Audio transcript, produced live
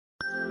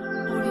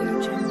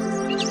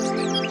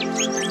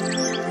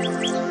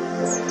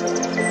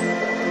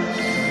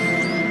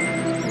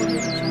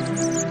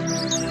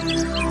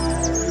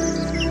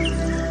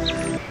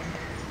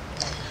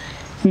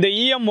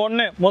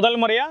EM1 முதல்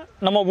முறையாக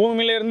நம்ம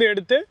பூமியிலேருந்து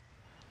எடுத்து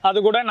அது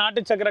கூட நாட்டு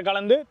சக்கரை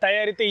கலந்து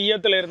தயாரித்த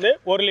ஈயத்திலிருந்து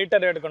 1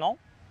 லிட்டர் எடுக்கணும்.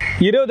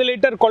 20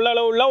 லிட்டர்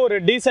கொள்ளளவு உள்ள ஒரு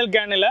டீசல்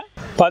கேனில்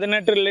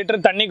 18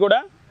 லிட்டர் தண்ணி கூட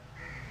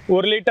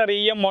 1 லிட்டர்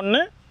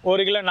EM1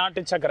 1 கிலோ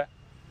நாட்டு சக்கரை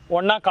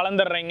ஒன்றா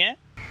கலந்துடுறீங்க.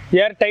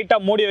 ஏர்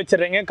டைட்டாக மூடி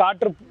வச்சிடுறீங்க.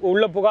 காற்று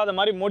உள்ளே புகாத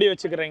மாதிரி மூடி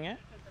வச்சுக்கிறீங்க.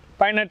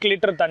 18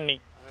 லிட்டர் தண்ணி.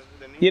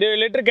 20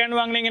 லிட்டர் கேன்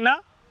வாங்கினீங்கன்னா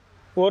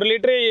 1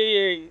 லிட்டரு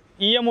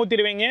EM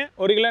ஊற்றிடுவீங்க.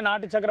 1 கிலோ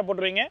நாட்டு சக்கரை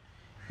போட்டுருவீங்க.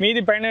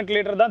 மீதி 18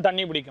 லிட்டர் தான்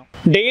தண்ணி பிடிக்கும்.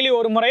 டெய்லி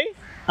ஒரு முறை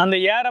அந்த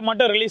ஏரை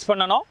மட்டும் ரிலீஸ்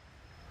பண்ணணும்.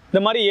 இந்த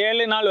மாதிரி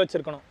 7 நாள்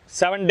வச்சுருக்கணும்.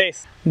 7 டேஸ்.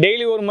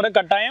 டெய்லி ஒரு முறை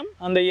கட்டாயம்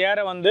அந்த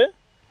ஏரை வந்து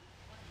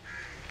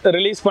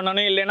ரிலீஸ்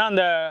பண்ணணும். இல்லைன்னா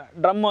அந்த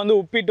ட்ரம் வந்து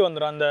உப்பிட்டு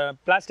வந்துடும். அந்த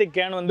பிளாஸ்டிக்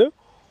கேன் வந்து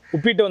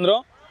உப்பிட்டு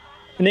வந்துடும்.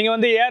 நீங்கள்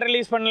வந்து ஏர்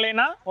ரிலீஸ்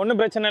பண்ணலைன்னா ஒன்றும்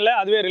பிரச்சனை இல்லை,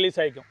 அதுவே ரிலீஸ்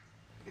ஆகிக்கும்.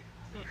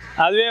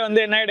 அதுவே வந்து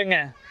என்ன ஆகிடுங்க,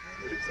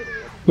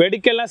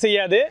 வெடிக்கெல்லாம்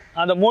செய்யாது.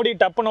 அந்த மூடி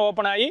டப்புன்னு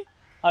ஓப்பன் ஆகி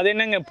அது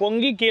என்னங்க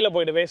பொங்கி கீழே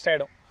போய்டும், வேஸ்ட்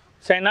ஆகிடும்.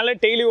 ஸோ என்னால்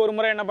டெய்லி ஒரு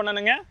முறை என்ன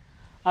பண்ணணுங்க,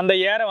 அந்த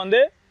ஏரை வந்து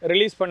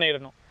ரிலீஸ்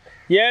பண்ணிடணும்.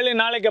 7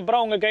 நாளைக்கு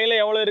அப்புறம் உங்கள் கையில்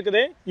எவ்வளோ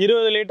இருக்குது?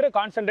 20 லிட்டர்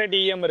கான்சன்ட்ரேட்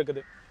EM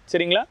இருக்குது.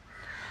 சரிங்களா?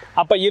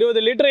 அப்போ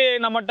 20 லிட்டரு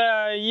நம்மகிட்ட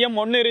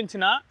EM1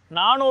 இருந்துச்சுன்னா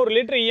 400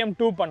 லிட்டர்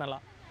EM2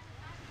 பண்ணலாம்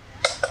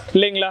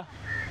இல்லைங்களா?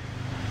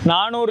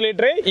 400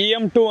 லிட்டரு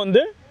EM2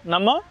 வந்து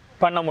நம்ம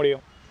பண்ண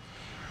முடியும்.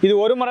 இது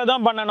ஒரு முறை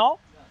தான் பண்ணணும்.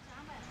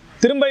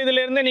 திரும்ப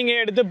இதிலேருந்து நீங்கள்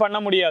எடுத்து பண்ண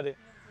முடியாது.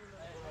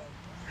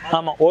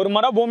 ஆமாம், ஒரு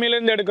முறை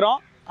பூமியிலேருந்து எடுக்கிறோம்.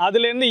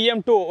 அதுலேருந்து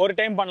EM2 ஒரு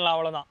டைம் பண்ணலாம்,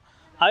 அவ்வளோதான்.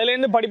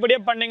 அதுலேருந்து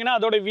படிப்படியாக பண்ணிங்கன்னா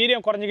அதோட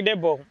வீரியம் குறைஞ்சிக்கிட்டே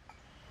போகும்.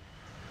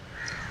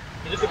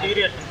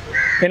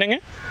 என்னங்க,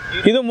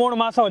 இது 3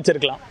 மாதம்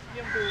வச்சுருக்கலாம்.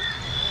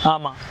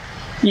 ஆமாம்,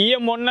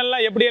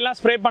 EM1 எப்படியெல்லாம்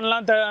ஸ்ப்ரே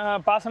பண்ணலாம்,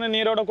 பாசன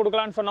நீரோட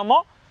கொடுக்கலான்னு சொன்னோமோ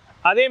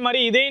அதே மாதிரி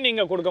இதையும்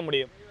நீங்கள் கொடுக்க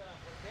முடியும்.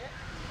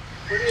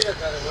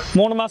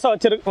 3 மாதம்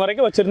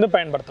வரைக்கும் வச்சுருந்து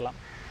பயன்படுத்தலாம்.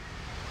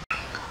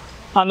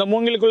 அந்த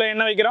மூங்கிலுக்குள்ளே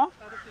என்ன வைக்கிறோம்?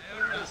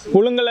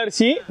 புழுங்கல்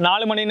அரிசி.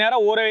 4 மணி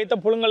நேரம் ஊற வைத்த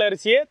புழுங்கல்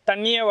அரிசியை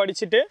தண்ணியை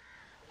வடிச்சிட்டு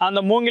அந்த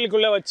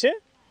மூங்கிலுக்குள்ளே வச்சு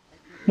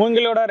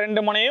மூங்கிலோட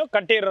 2 முனையும்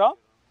கட்டிடுறோம்.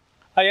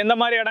 அது எந்த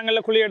மாதிரி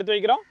இடங்களில் குழி எடுத்து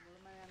வைக்கிறோம்?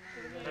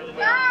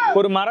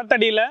 ஒரு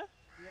மரத்தடியில்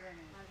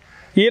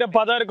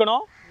ஈரப்பதம்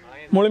இருக்கணும்,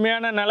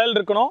 முழுமையான நிழல்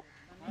இருக்கணும்,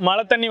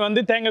 மழை தண்ணி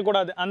வந்து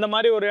தேங்கக்கூடாது. அந்த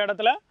மாதிரி ஒரு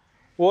இடத்துல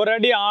 1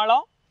 அடி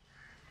ஆழம்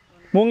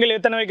மூங்கில்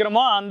எத்தனை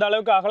வைக்கிறோமோ அந்த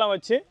அளவுக்கு அகலம்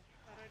வச்சு,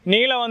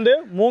 நீளம் வந்து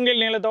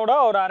மூங்கில் நீளத்தோட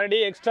ஒரு 1/2 அடி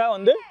எக்ஸ்ட்ரா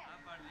வந்து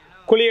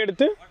குழி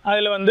எடுத்து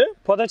அதில் வந்து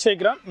புதைச்சி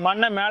வைக்கிறோம்.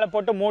 மண்ணை மேலே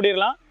போட்டு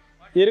மூடிடலாம்.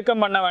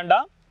 இறுக்கம் பண்ண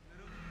வேண்டாம்.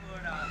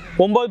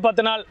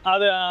 9-10 நாள்,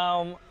 அது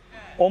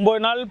 9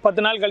 நாள்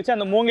 10 நாள் கழித்து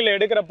அந்த மூங்கில்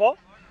எடுக்கிறப்போ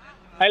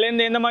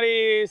அதுலேருந்து எந்த மாதிரி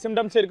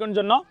சிம்டம்ஸ் இருக்குன்னு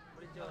சொன்னோம்?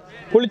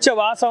 புளிச்ச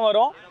வாசம்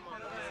வரும்,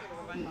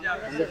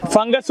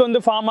 ஃபங்கஸ் வந்து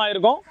ஃபார்ம்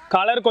ஆகிருக்கும்,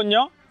 கலர்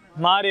கொஞ்சம்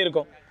மாறி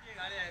இருக்கும்.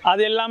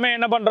 அது எல்லாமே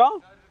என்ன பண்ணுறோம்?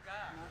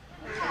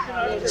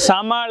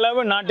 சம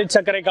அளவு நாட்டு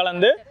சர்க்கரை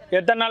கலந்து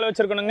எத்தனை நாள்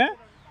வச்சுருக்கணுங்க?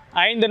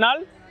 5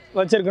 நாள்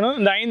வச்சுருக்கணும்.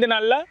 இந்த 5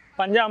 நாளில்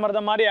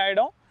பஞ்சாமிர்தம் மாதிரி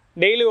ஆகிடும்.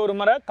 டெய்லி ஒரு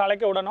முறை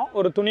கலக்க விடணும்.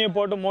 ஒரு துணியை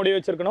போட்டு மூடி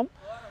வச்சுருக்கணும்.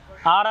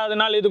 6ஆவது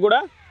நாள் இது கூட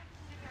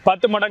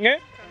 10 மடங்கு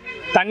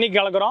தண்ணி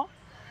கலக்கிறோம்.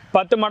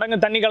 10 மடங்கு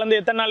தண்ணி கலந்து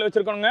எத்தனை நாள்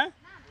வச்சுருக்கணுங்க?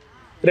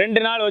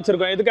 2 நாள்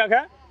வச்சுருக்கோம். எதுக்காக?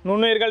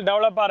 நுண்ணுயிர்கள்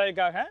டெவலப்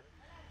ஆகிறதுக்காக.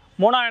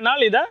 3ஆவது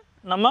நாள் இதை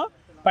நம்ம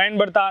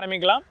பயன்படுத்த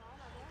ஆரம்பிக்கலாம்.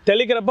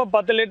 தெளிக்கிறப்போ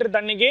 10 லிட்டர்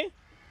தண்ணிக்கு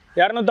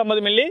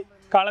 250 மில்லி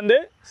கலந்து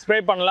ஸ்ப்ரே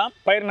பண்ணலாம்.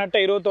 பயிர் நட்ட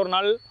 21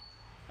 நாள்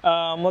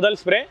முதல்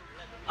ஸ்ப்ரே.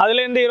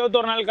 அதுலேருந்து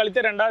 21 நாள்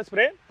கழித்து 2ஆவது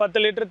ஸ்ப்ரே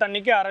 10 லிட்டர்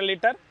தண்ணிக்கு 1/2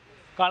 லிட்டர்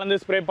கலந்து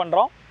ஸ்ப்ரே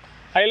பண்ணுறோம்.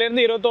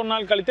 அதிலேருந்து 21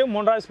 நாள் கழித்து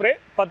 3ஆவது ஸ்ப்ரே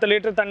 10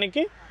 லிட்டர்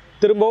தண்ணிக்கு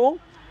திரும்பவும்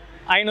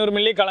 500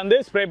 மில்லி கலந்து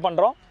ஸ்ப்ரே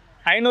பண்ணுறோம்.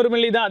 500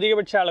 மில்லி தான்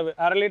அதிகபட்ச அளவு,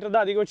 1/2 லிட்டர்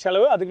தான் அதிகபட்ச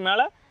அளவு. அதுக்கு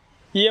மேலே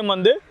EM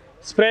வந்து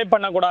ஸ்ப்ரே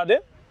பண்ணக்கூடாது.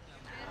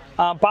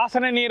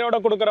 பாசன நீரோட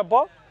கொடுக்குறப்போ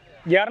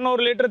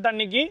 200 லிட்டர்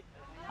தண்ணிக்கு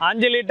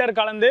 5 லிட்டர்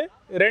கலந்து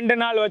 2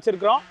 நாள்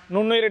வச்சுருக்கிறோம்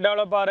நுண்ணுயிர்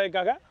டெவலப்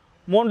ஆகிறதுக்காக.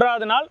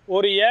 3ஆவது நாள்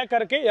 1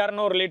 ஏக்கருக்கு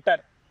 200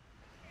 லிட்டர்,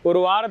 ஒரு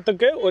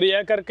வாரத்துக்கு 1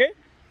 ஏக்கருக்கு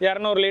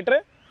 200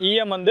 லிட்டர்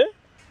EM வந்து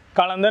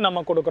கலந்து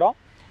நம்ம கொடுக்குறோம்.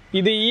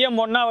 இது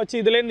EM1 வச்சு.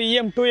 இதுலேருந்து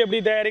EM2 எப்படி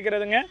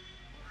தயாரிக்கிறதுங்க?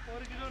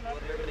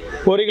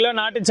 1 கிலோ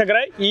நாட்டு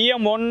சர்க்கரை,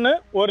 EM1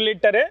 1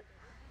 லிட்டரு,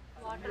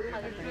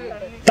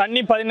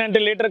 தண்ணி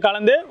 18 லிட்டர்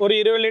கலந்து ஒரு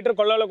 20 லிட்டர்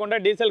கொள்ளளவு கொண்ட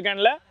டீசல்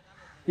கேனில்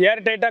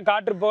ஏர் டைட்டாக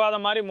காற்று போகாத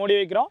மாதிரி மூடி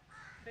வைக்கிறோம்.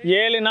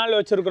 7 நாள்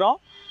வச்சுருக்குறோம்.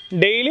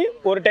 டெய்லி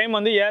ஒரு டைம்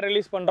வந்து ஏர்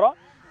ரிலீஸ் பண்ணுறோம்.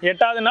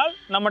 8ஆவது நாள்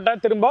நம்மகிட்ட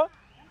திரும்ப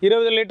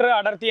 20 லிட்டர்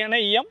அடர்த்தியான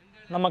EM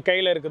நம்ம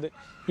கையில் இருக்குது.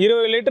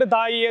 20 லிட்டர்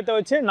தாய் ஈயத்தை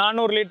வச்சு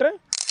 400 லிட்டர்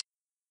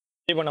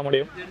பண்ண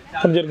முடியும்.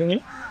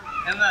 புரிஞ்சுருக்குங்களா?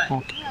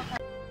 ஓகே.